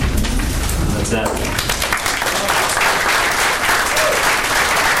 That's it.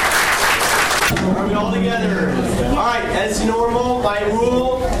 Are we all together? All right, as normal, by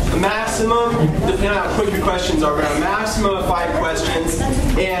rule, a maximum, depending on how quick your questions are, but a maximum of 5 questions.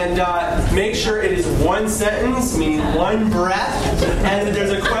 And make sure it is one sentence, meaning one breath, and that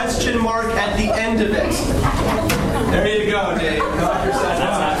there's a question mark at the end of it. There you go, Dave. That's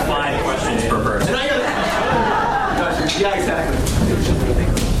not 5 questions per person. Yeah, exactly.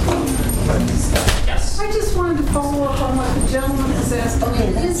 Yes. I just wanted to follow up on what the gentleman was asking.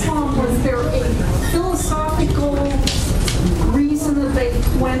 In Islam, was there a philosophical reason that they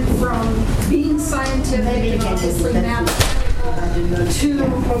went from being scientific and obviously mathematical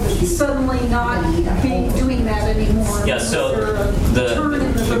to suddenly not doing that anymore? Yeah, so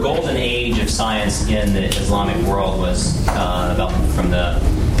the golden age of science in the Islamic world was about from the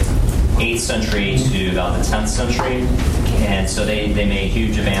 8th century to about the 10th century. And so they made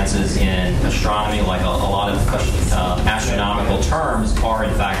huge advances in astronomy, like a lot of astronomical terms are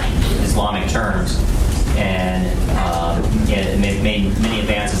in fact Islamic terms. And it made many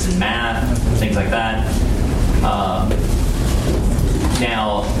advances in math, things like that.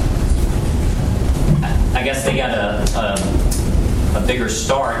 Now, I guess they got a bigger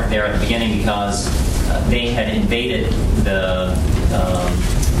start there at the beginning because they had invaded the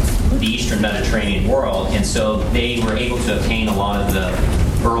Eastern Mediterranean world, and so they were able to obtain a lot of the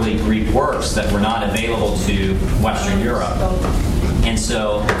early Greek works that were not available to Western Europe. And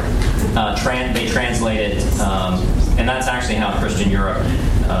so they translated, and that's actually how Christian Europe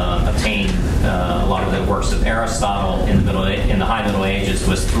obtained a lot of the works of Aristotle in the High Middle Ages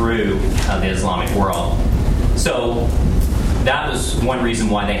was through the Islamic world. So that was one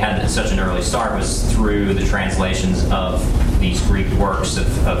reason why they had such an early start, was through the translations of these Greek works of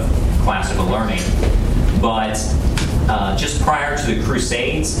classical learning. But just prior to the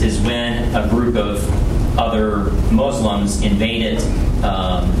Crusades is when a group of other Muslims invaded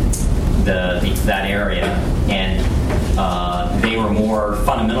that area, and they were more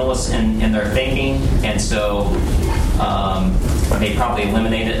fundamentalist in their thinking, and so they probably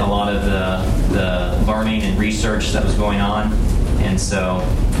eliminated a lot of the learning and research that was going on, and so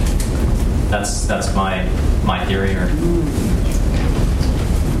that's my theory here.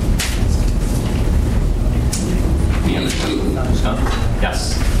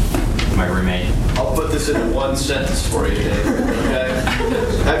 Yes, my roommate. I'll put this into one sentence for you, Dave. Okay?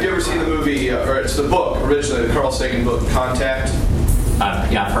 Have you ever seen the movie, or it's the book, originally, the Carl Sagan book, Contact?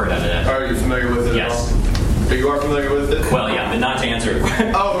 I've heard of it. Are you familiar with it yes. at all? You are familiar with it? Well, yeah, but not to answer it.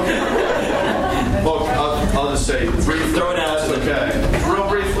 Oh, okay. Well, I'll just say, throw it out. That's okay. Real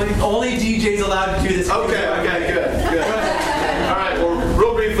briefly? Only DJ's allowed to do this. Okay, good. All right, well,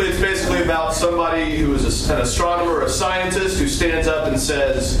 real briefly, it's basically about somebody who is an astronomer or a scientist who stands up and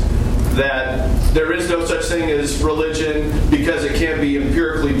says that there is no such thing as religion because it can't be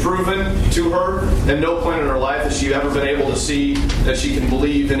empirically proven to her, and no point in her life has she ever been able to see that she can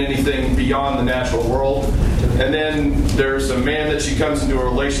believe in anything beyond the natural world. And then there's a man that she comes into a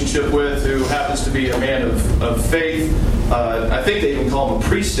relationship with who happens to be a man of faith. I think they even call him a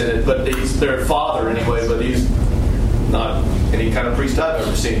priest in it, but he's their father anyway, but he's not any kind of priest I've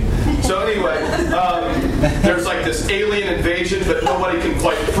ever seen. So anyway, there's like this alien invasion, but nobody can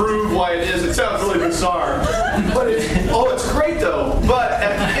quite prove why it is. It sounds really bizarre, but it's great though. But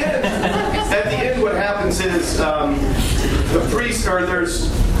at the end, what happens is the priest, or there's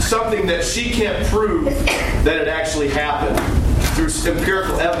something that she can't prove that it actually happened through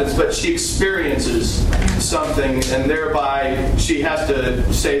empirical evidence, but she experiences something, and thereby she has to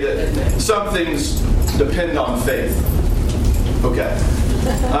say that some things depend on faith. Okay.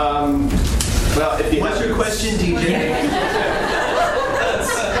 Well, if you What's your question, DJ?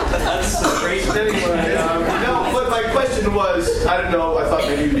 that's great. Anyway, no, but my question was, I don't know, I thought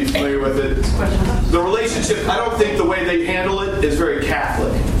maybe you'd be familiar with it. The relationship, I don't think the way they handle it is very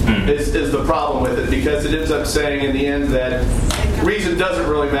Catholic, is the problem with it, because it ends up saying in the end that reason doesn't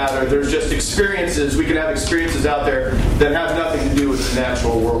really matter. There's just experiences. We can have experiences out there that have nothing to do with the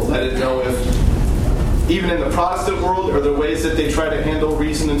natural world. I didn't know if even in the Protestant world, are there ways that they try to handle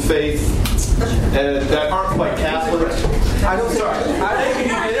reason and faith that aren't quite Catholic? I don't think. I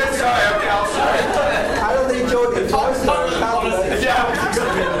don't think Joe can talk about Catholic.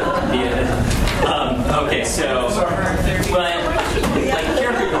 Okay, so like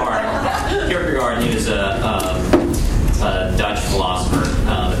Kierkegaard, he was a Dutch philosopher.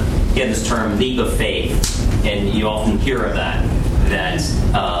 He had this term leap of faith, and you often hear of that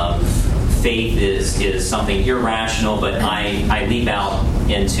faith is something irrational, but I leap out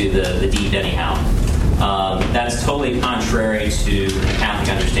into the deep anyhow. That's totally contrary to the Catholic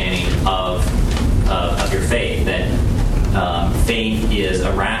understanding of your faith, that faith is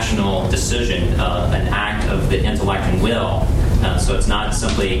a rational decision, an act of the intellect and will. So it's not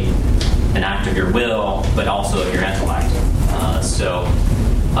simply an act of your will, but also of your intellect.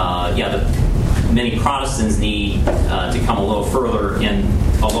 Many Protestants need to come a little further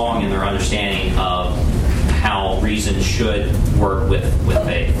along in their understanding of how reason should work with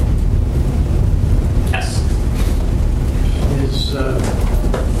faith. Yes? Is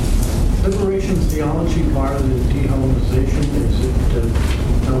liberation theology part of the dehumanization? Is it,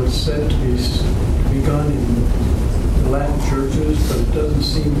 it's said to be begun in the Latin churches, but it doesn't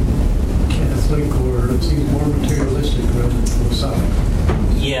seem Catholic, or it seems more materialistic rather than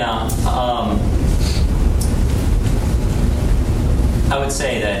philosophical. Yeah, I would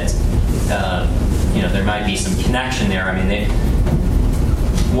say that there might be some connection there. I mean,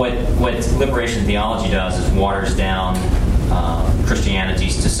 what liberation theology does is waters down Christianity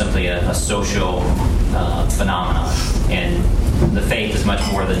to simply a social phenomenon, and the faith is much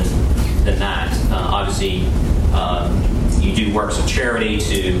more than that. Obviously, you do works of charity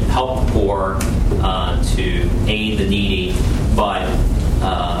to help the poor, to aid the needy, but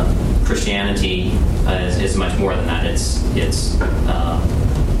Christianity is much more than that. It's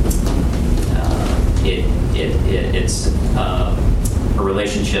a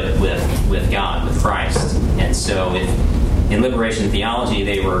relationship with God, with Christ. And so if in liberation theology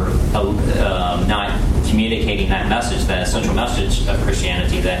they were not communicating that message, that essential message of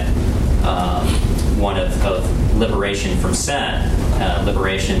Christianity, that one of liberation from sin,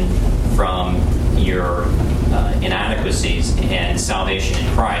 liberation from your inadequacies, and salvation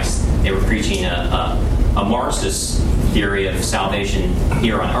in Christ. They were preaching a Marxist theory of salvation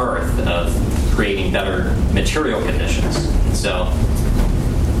here on earth, of creating better material conditions. So,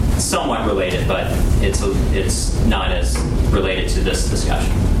 somewhat related, but it's not as related to this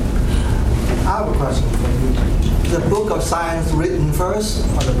discussion. I have a question for you. The book of science written first,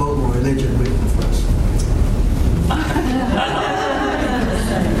 or the book of religion written first?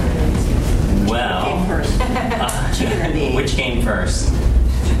 Well, which came first?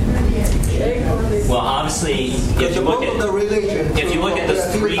 Well, obviously, if you look at the religion, if you look at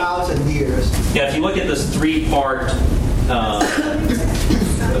this 3,000 years. Yeah, if you look at this three-part.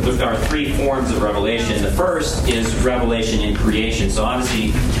 There are three forms of revelation. The first is revelation in creation. So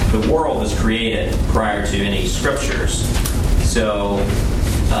obviously, the world was created prior to any scriptures. So,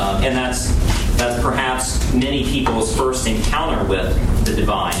 and that's perhaps many people's first encounter with the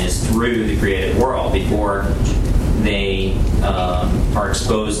divine is through the created world before they are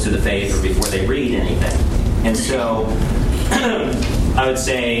exposed to the faith or before they read anything. And so, I would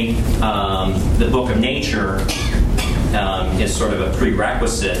say the book of nature is sort of a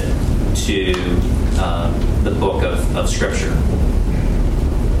prerequisite to the book of Scripture.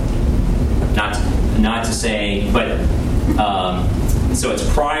 Not to say, but so it's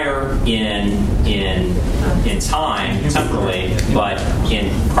prior in time, temporally, but in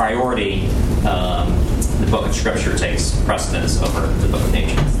priority, the book of Scripture takes precedence over the book of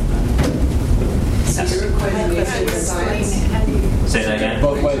nature. So you're equating nature with science? Say that again?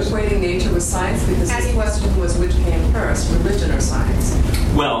 You're equating nature with science? Because his question was which came first, religion or science?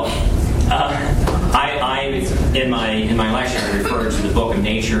 Well, I in my lecture I referred to the book of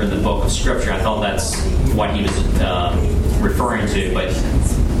nature and the book of Scripture. I thought that's what he was referring to. But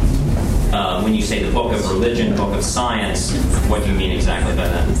when you say the book of religion, book of science, what do you mean exactly by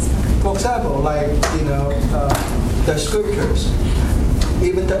that? For example, like the scriptures.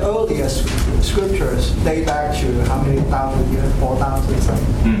 Even the earliest scriptures date back to how many thousand years? 4,000 something.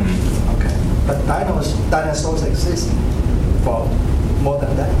 Mm-hmm. Okay, but dinosaurs exist for more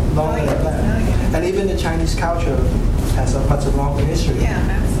than that, longer than that. And even the Chinese culture has a much longer history.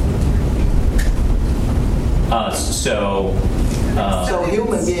 So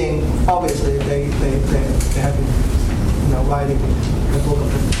human beings, obviously, they have been writing the book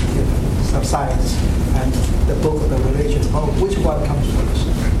of science and the book of the religion. Which one comes first?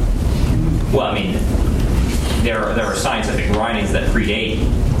 Well, I mean, there are scientific writings that predate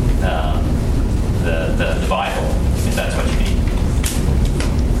the Bible, if that's what you mean.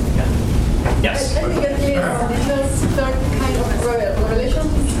 Yeah. Yes. I think the third kind of revelation,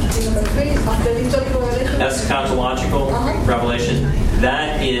 number 3, of the historical revelation. Eschatological revelation.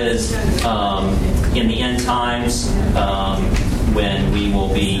 That is in the end times when we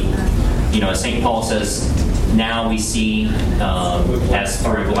will be, as St. Paul says, now we see as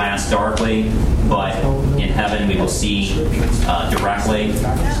through a glass darkly, but in heaven we will see directly.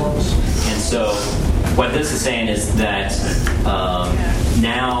 And so what this is saying is that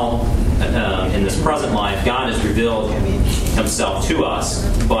now in this present life, God has revealed himself to us,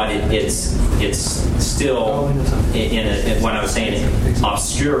 but it's still in what I was saying,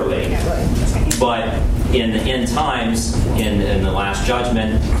 obscurely. But in the end times, in the last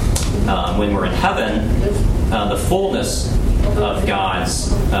judgment, when we're in heaven, the fullness of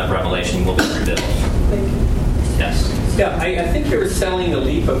God's revelation will be revealed. Yes. Yeah, I think you're selling the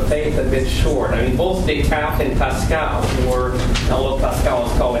leap of faith a bit short. I mean, both Descartes and Pascal, although Pascal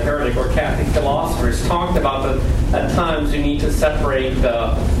is called a heretic, or Catholic philosophers, talked about that at times you need to separate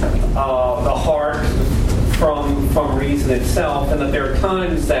the heart from reason itself, and that there are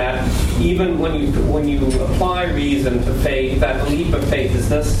times that even when you apply reason to faith, that leap of faith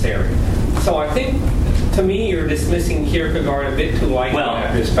is necessary. So I think, to me, you're dismissing Kierkegaard a bit too lightly in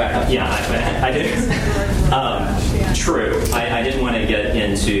that respect. Yeah, I did. True. I didn't want to get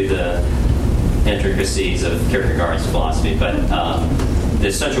into the intricacies of Kierkegaard's philosophy, but the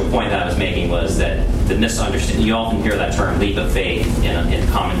essential point that I was making was that the misunderstanding. You often hear that term "leap of faith" in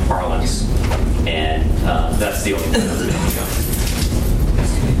common parlance, and that's the only point I was making.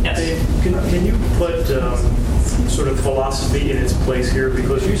 Yes. Can you put sort of philosophy in its place here?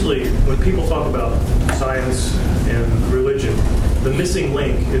 Because usually when people talk about science and religion, the missing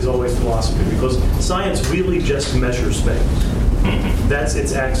link is always philosophy, because science really just measures things. That's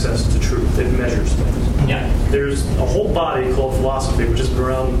its access to truth. It measures things. Yeah. There's a whole body called philosophy, which has been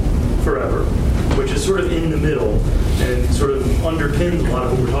around forever, which is sort of in the middle and sort of underpins a lot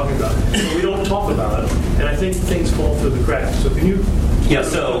of what we're talking about. But we don't talk about it, and I think things fall through the cracks. So can you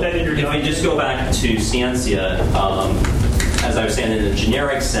so put that in your if we just go back to Scientia, as I was saying, in the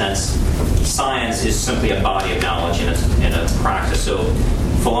generic sense, science is simply a body of knowledge in a practice. So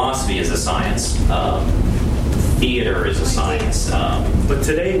philosophy is a science. Theater is a science. But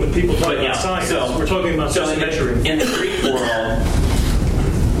today, when people talk about science, we're talking about just measuring. In the Greek world,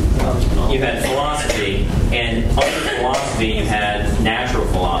 you had philosophy, and under philosophy, you had natural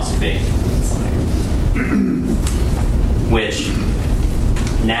philosophy, which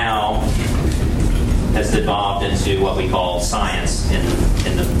now has devolved into what we call science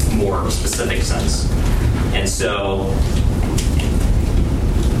in the more specific sense. And so,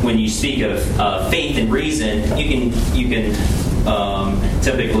 when you speak of faith and reason, you can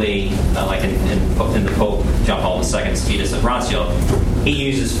typically, like in the Pope John Paul II's Fides et Ratio, he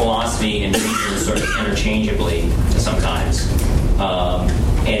uses philosophy and reason sort of interchangeably sometimes,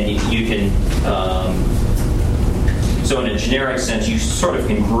 and you can. So in a generic sense, you sort of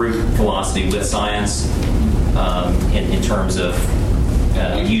can group philosophy with science in terms of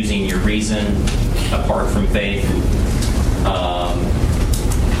using your reason apart from faith.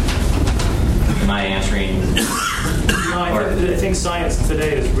 Am I answering? No, I think science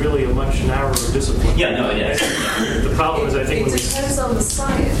today is really a much narrower discipline. Yeah, no, it is. The problem is, I think, it depends on the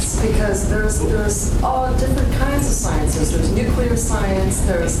science, because there's all different kinds of sciences. There's nuclear science.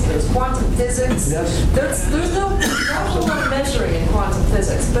 There's quantum physics. Yes. There's not a whole lot of measuring in quantum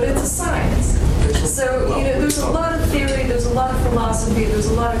physics, but it's a science. So there's a lot of theory. There's a lot of philosophy. There's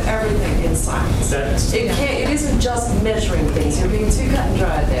a lot of everything in science. It isn't just measuring things. You're being too cut and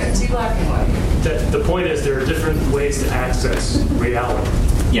dried there, too black and white. The point is, there are different ways to access reality.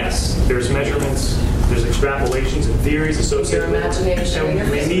 Yes. There's measurements, there's extrapolations and theories associated with it. And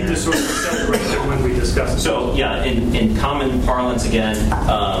we need to sort of separate them when we discuss it. So, yeah, in common parlance, again,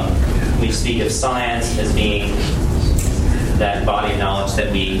 we speak of science as being that body of knowledge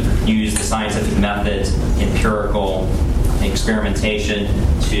that we use the scientific method, empirical experimentation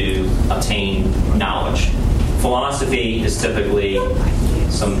to obtain knowledge. Philosophy is typically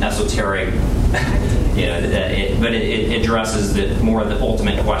some esoteric, but it addresses more of the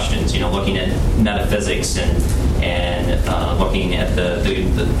ultimate questions. Looking at metaphysics and looking at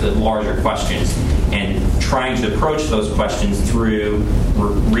the larger questions and trying to approach those questions through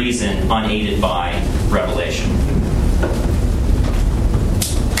reason, unaided by revelation.